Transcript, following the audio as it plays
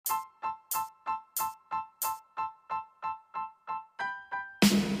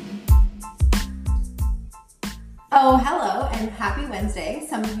Oh, hello and happy Wednesday.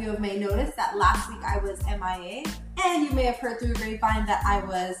 Some of you may notice that last week I was MIA, and you may have heard through the grapevine that I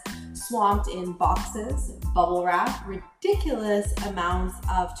was swamped in boxes, bubble wrap, ridiculous amounts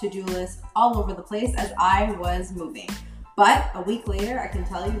of to-do lists all over the place as I was moving. But a week later, I can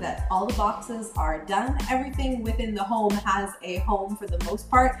tell you that all the boxes are done. Everything within the home has a home for the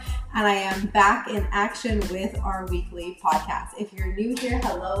most part, and I am back in action with our weekly podcast. If you're new here,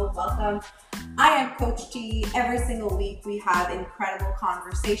 hello, welcome. I am Coach T. Every single week, we have incredible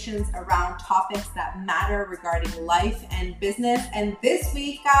conversations around topics that matter regarding life and business. And this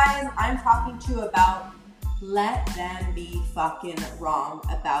week, guys, I'm talking to you about let them be fucking wrong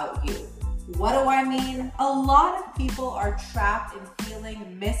about you. What do I mean? A lot of people are trapped in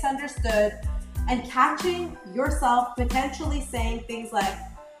feeling misunderstood and catching yourself potentially saying things like,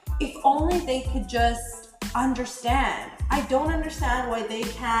 if only they could just understand. I don't understand why they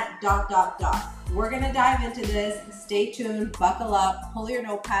can't ... We're going to dive into this. Stay tuned, buckle up, pull your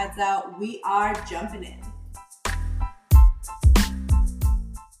notepads out. We are jumping in.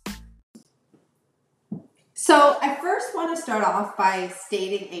 So I first want to start off by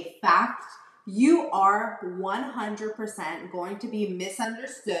stating a fact. You are 100% going to be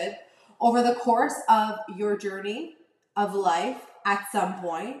misunderstood over the course of your journey of life at some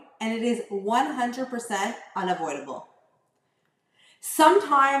point, and it is 100% unavoidable.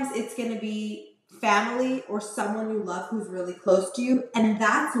 Sometimes it's going to be family or someone you love who's really close to you, and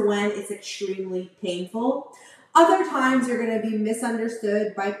that's when it's extremely painful. Other times you're going to be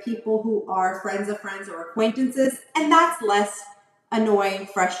misunderstood by people who are friends of friends or acquaintances, and that's less annoying,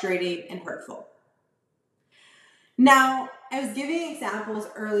 frustrating, and hurtful. Now, I was giving examples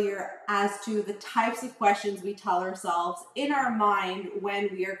earlier as to the types of questions we tell ourselves in our mind when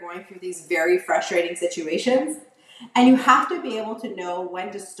we are going through these very frustrating situations. And you have to be able to know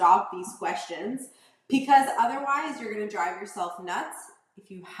when to stop these questions, because otherwise you're going to drive yourself nuts if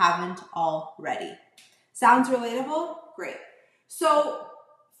you haven't already. Sounds relatable? Great. So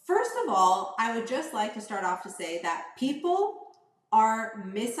first of all, I would just like to start off to say that people are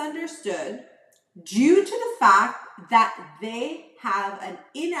misunderstood due to the fact that they have an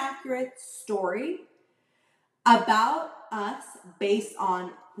inaccurate story about us based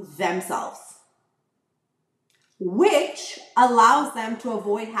on themselves, which allows them to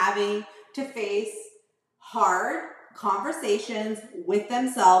avoid having to face hard conversations with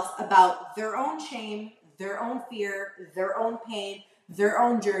themselves about their own shame, their own fear, their own pain, their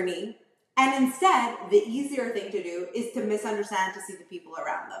own journey. And instead, the easier thing to do is to misunderstand to see the people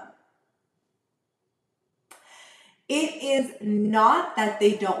around them. It is not that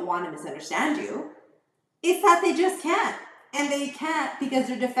they don't want to misunderstand you. It's that they just can't. And they can't because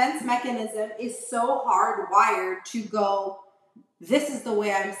their defense mechanism is so hardwired to go, this is the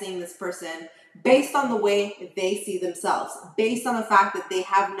way I'm seeing this person, based on the way they see themselves, based on the fact that they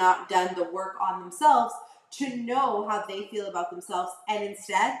have not done the work on themselves to know how they feel about themselves, and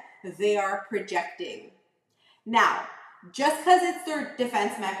instead they are projecting. Now, just because it's their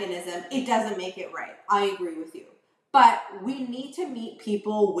defense mechanism, it doesn't make it right. I agree with you. But we need to meet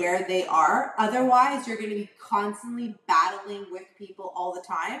people where they are. Otherwise, you're going to be constantly battling with people all the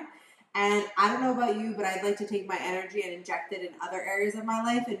time. And I don't know about you, but I'd like to take my energy and inject it in other areas of my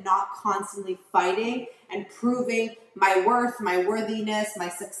life and not constantly fighting and proving my worth, my worthiness, my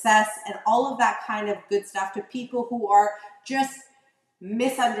success, and all of that kind of good stuff to people who are just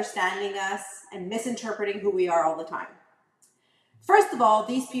misunderstanding us and misinterpreting who we are all the time. First of all,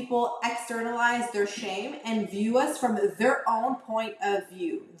 these people externalize their shame and view us from their own point of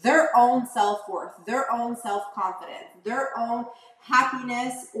view, their own self-worth, their own self-confidence, their own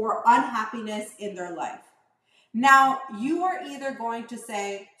happiness or unhappiness in their life. Now, you are either going to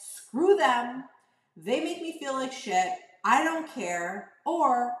say, screw them, they make me feel like shit, I don't care,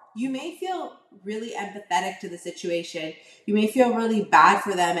 or you may feel really empathetic to the situation. You may feel really bad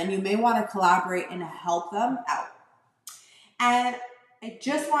for them, and you may want to collaborate and help them out. And I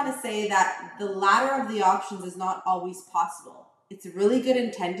just want to say that the latter of the options is not always possible. It's really good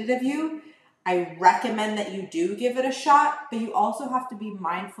intended of you. I recommend that you do give it a shot, but you also have to be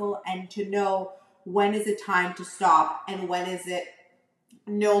mindful and to know when is it time to stop and when is it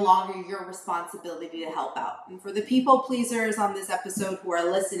no longer your responsibility to help out. And for the people pleasers on this episode who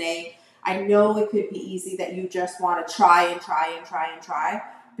are listening, I know it could be easy that you just want to try,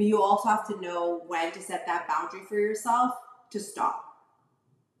 but you also have to know when to set that boundary for yourself to stop.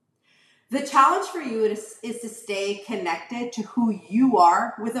 The challenge for you is to stay connected to who you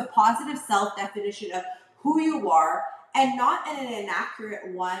are with a positive self-definition of who you are and not an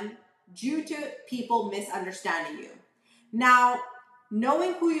inaccurate one due to people misunderstanding you. Now,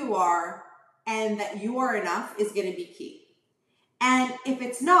 knowing who you are and that you are enough is going to be key. And if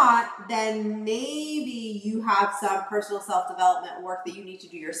it's not, then maybe you have some personal self-development work that you need to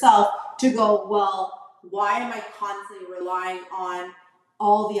do yourself to go, well, why am I constantly relying on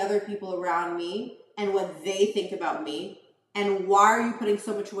all the other people around me and what they think about me? And why are you putting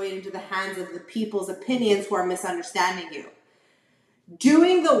so much weight into the hands of the people's opinions who are misunderstanding you?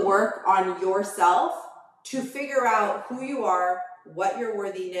 Doing the work on yourself to figure out who you are, what your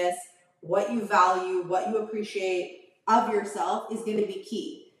worthiness, what you value, what you appreciate of yourself is going to be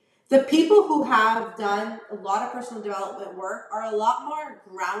key. The people who have done a lot of personal development work are a lot more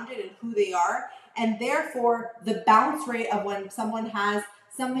grounded in who they are, and therefore the bounce rate of when someone has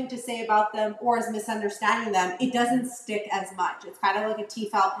something to say about them or is misunderstanding them, it doesn't stick as much. It's kind of like a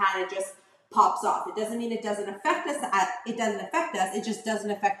Tefal pan, it just pops off. It doesn't mean it doesn't affect us. It just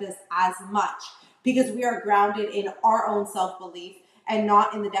doesn't affect us as much because we are grounded in our own self-belief and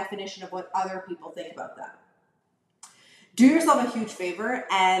not in the definition of what other people think about them. Do yourself a huge favor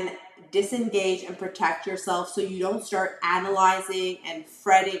and disengage and protect yourself so you don't start analyzing and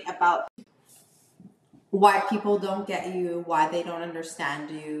fretting about why people don't get you, why they don't understand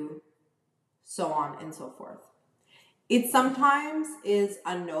you, so on and so forth. It sometimes is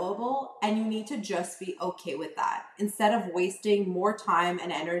unknowable and you need to just be okay with that instead of wasting more time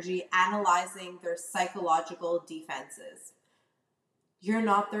and energy analyzing their psychological defenses. You're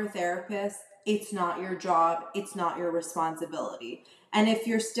not their therapist. It's not your job. It's not your responsibility. And if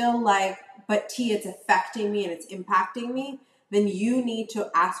you're still like, but T, it's affecting me and it's impacting me, then you need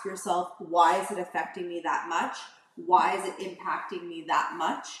to ask yourself, why is it affecting me that much? Why is it impacting me that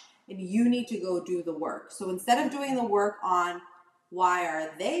much? And you need to go do the work. So instead of doing the work on why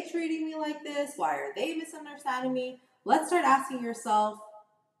are they treating me like this? Why are they misunderstanding me? Let's start asking yourself,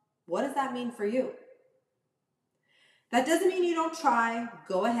 what does that mean for you? That doesn't mean you don't try.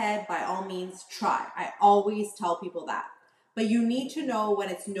 Go ahead, by all means, try. I always tell people that. But you need to know when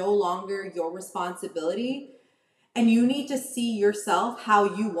it's no longer your responsibility, and you need to see yourself how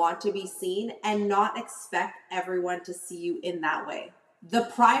you want to be seen and not expect everyone to see you in that way. The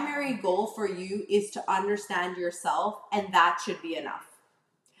primary goal for you is to understand yourself, and that should be enough.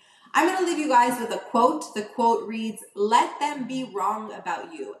 I'm going to leave you guys with a quote. The quote reads, "Let them be wrong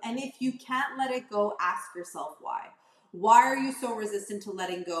about you. And if you can't let it go, ask yourself why. Why are you so resistant to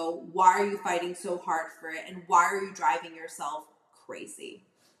letting go? Why are you fighting so hard for it? And why are you driving yourself crazy?"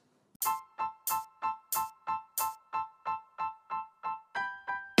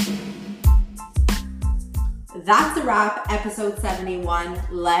 That's a wrap. Episode 71,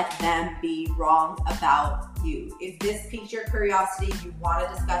 Let Them Be Wrong About You. If this piqued your curiosity, you want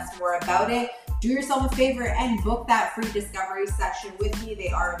to discuss more about it, do yourself a favor and book that free discovery session with me. They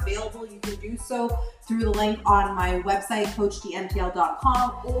are available. You can do so through the link on my website,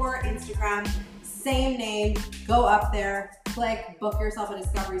 coachdmtl.com, or Instagram, same name. Go up there, click, book yourself a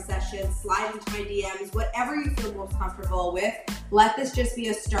discovery session, slide into my DMs, whatever you feel most comfortable with. Let this just be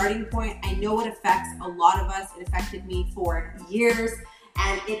a starting point. I know it affects a lot of us. It affected me for years,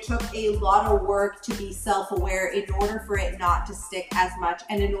 and it took a lot of work to be self-aware in order for it not to stick as much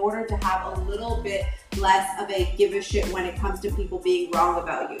and in order to have a little bit less of a give a shit when it comes to people being wrong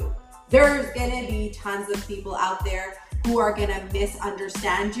about you. There's gonna be tons of people out there who are gonna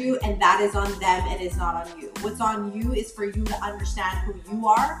misunderstand you, and that is on them and is not on you. What's on you is for you to understand who you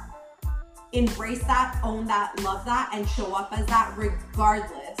are, embrace that, own that, love that, and show up as that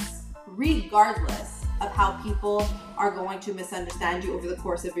regardless of how people are going to misunderstand you over the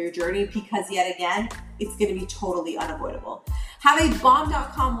course of your journey, because yet again, it's gonna be totally unavoidable. Have a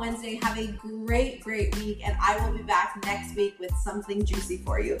bomb.com Wednesday. Have a great week, and I will be back next week with something juicy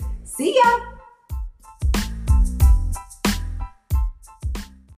for you. See ya!